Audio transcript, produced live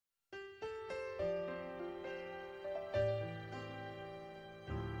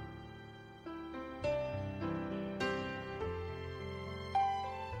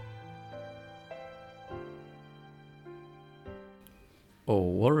Oh,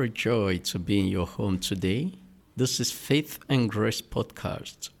 what a joy to be in your home today. This is Faith and Grace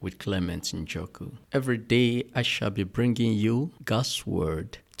Podcast with Clement Njoku. Every day I shall be bringing you God's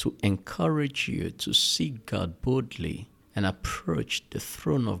Word to encourage you to seek God boldly and approach the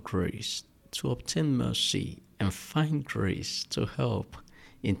throne of grace to obtain mercy and find grace to help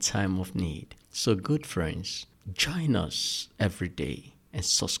in time of need. So good friends, join us every day and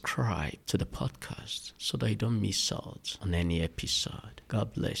subscribe to the podcast so that you don't miss out on any episode.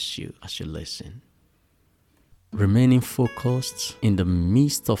 God bless you as you listen. Remaining focused in the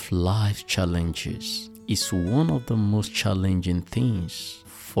midst of life challenges is one of the most challenging things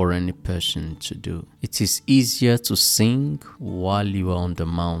for any person to do. It is easier to sing while you are on the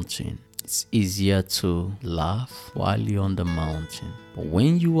mountain. It's easier to laugh while you're on the mountain. But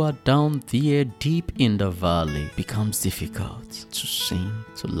when you are down there deep in the valley, it becomes difficult to sing,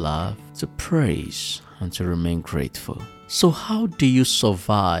 to laugh, to praise, and to remain grateful. So how do you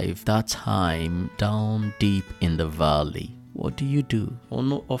survive that time down deep in the valley? What do you do? I want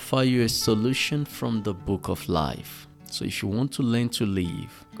to offer you a solution from the book of life. So if you want to learn to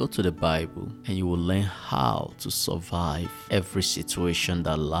live, go to the Bible and you will learn how to survive every situation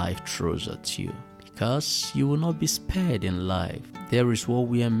that life throws at you. Because you will not be spared in life. There is what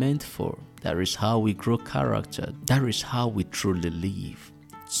we are meant for. That is how we grow character. That is how we truly live.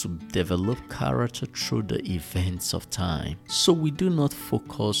 To develop character through the events of time. So we do not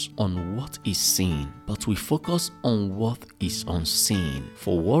focus on what is seen, but we focus on what is unseen.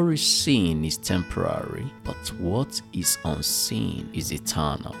 For what is seen is temporary, but what is unseen is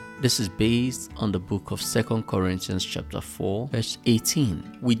eternal. This is based on the book of 2 Corinthians chapter 4, verse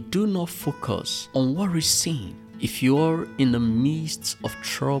 18. We do not focus on what is seen. If you are in the midst of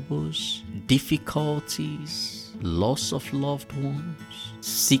troubles, difficulties, loss of loved ones,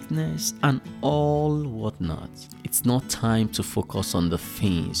 sickness, and all whatnot, it's not time to focus on the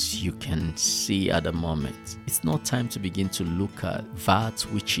things you can see at the moment. It's not time to begin to look at that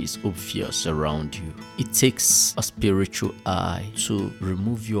which is obvious around you. It takes a spiritual eye to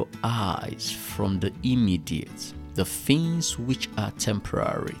remove your eyes from the immediate. The things which are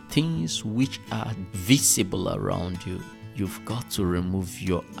temporary, things which are visible around you, you've got to remove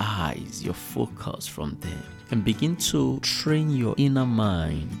your eyes, your focus from them, and begin to train your inner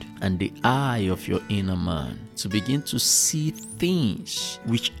mind and the eye of your inner man to begin to see things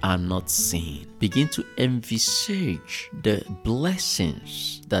which are not seen. Begin to envisage the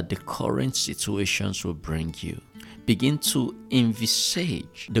blessings that the current situations will bring you. Begin to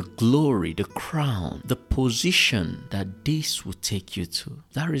envisage the glory, the crown, the position that this will take you to.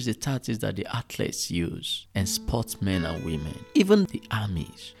 That is the tactics that the athletes use, and sportsmen and women, even the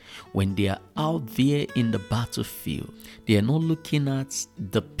armies. When they are out there in the battlefield, they are not looking at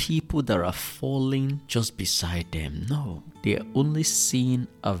the people that are falling just beside them. No, they are only seeing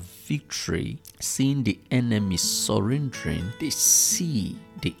a victory, seeing the enemy surrendering. They see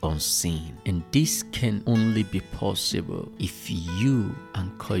the unseen. And this can only be possible if you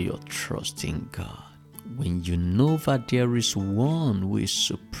anchor your trust in God. When you know that there is one who is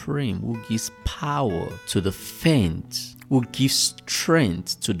supreme, who gives power to the faint, who gives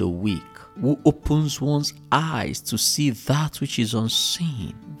strength to the weak, who opens one's eyes to see that which is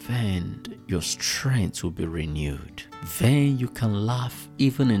unseen, then your strength will be renewed. Then you can laugh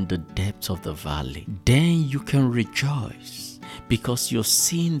even in the depths of the valley. Then you can rejoice because you're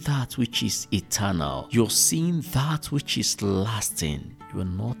seeing that which is eternal. You're seeing that which is lasting. You are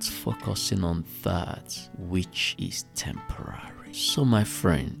not focusing on that which is temporary. So my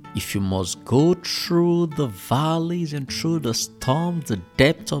friend, if you must go through the valleys and through the storms, the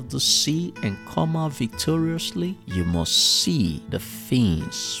depth of the sea, and come out victoriously, you must see the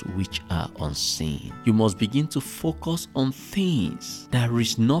things which are unseen. You must begin to focus on things that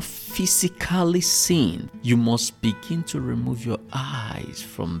is not physically seen. You must begin to remove your eyes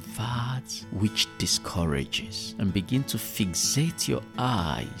from that which discourages and begin to fixate your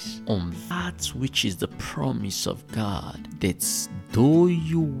eyes on that which is the promise of God. That's though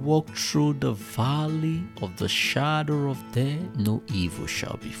you walk through the valley of the shadow of death, no evil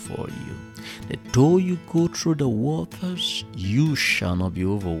shall befall you. That though you go through the waters, you shall not be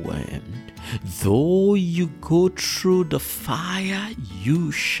overwhelmed. Though you go through the fire,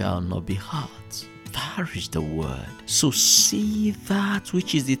 you shall not be hurt. That is the word. So see that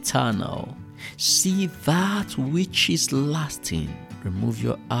which is eternal. See that which is lasting. Remove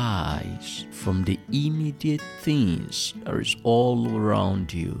your eyes from the immediate things that is all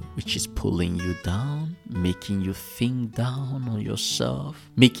around you, which is pulling you down, making you think down on yourself,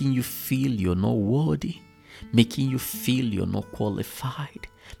 making you feel you're not worthy, making you feel you're not qualified,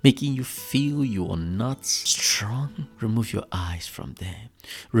 making you feel you are not strong, remove your eyes from them.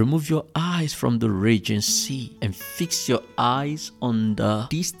 Remove your eyes from the raging sea and fix your eyes on the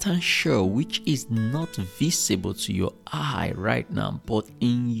distant shore, which is not visible to your eye right now, but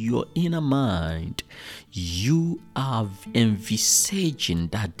in your inner mind, you are envisaging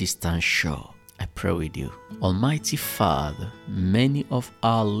that distant shore. I pray with you. Almighty Father, many of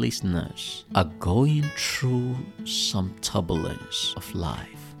our listeners are going through some turbulence of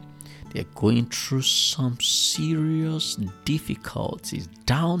life. They're going through some serious difficulties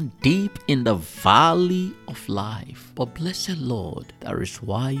down deep in the valley of life. But blessed Lord, that is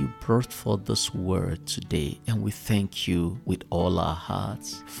why you brought forth this word today, and we thank you with all our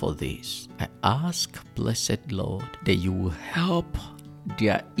hearts for this. I ask, blessed Lord, that you will help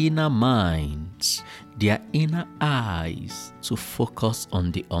their inner minds, their inner eyes to focus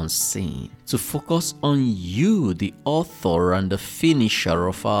on the unseen, to focus on you, the author and the finisher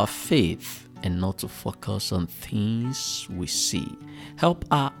of our faith, and not to focus on things we see. Help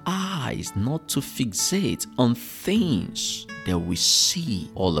our eyes not to fixate on things that we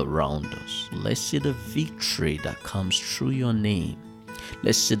see all around us. Let's see the victory that comes through your name.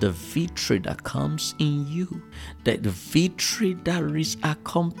 Let's see the victory that comes in you, that the victory that is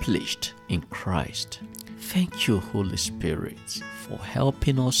accomplished in Christ. Thank you, Holy Spirit, for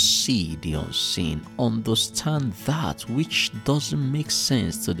helping us see the unseen, understand that which doesn't make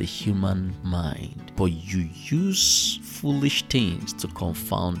sense to the human mind, but you use foolish things to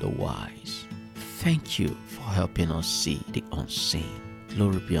confound the wise. Thank you for helping us see the unseen.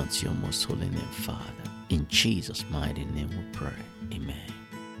 Glory be unto your most holy name, Father. In Jesus' mighty name we pray. Amen.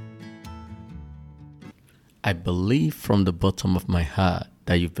 I believe from the bottom of my heart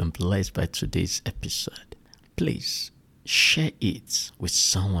that you've been blessed by today's episode. Please share it with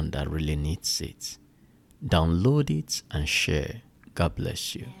someone that really needs it. Download it and share. God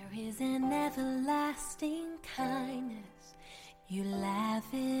bless you. There is an everlasting kindness you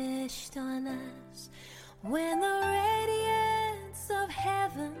lavished on us when the radiance of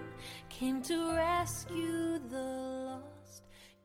heaven came to rescue the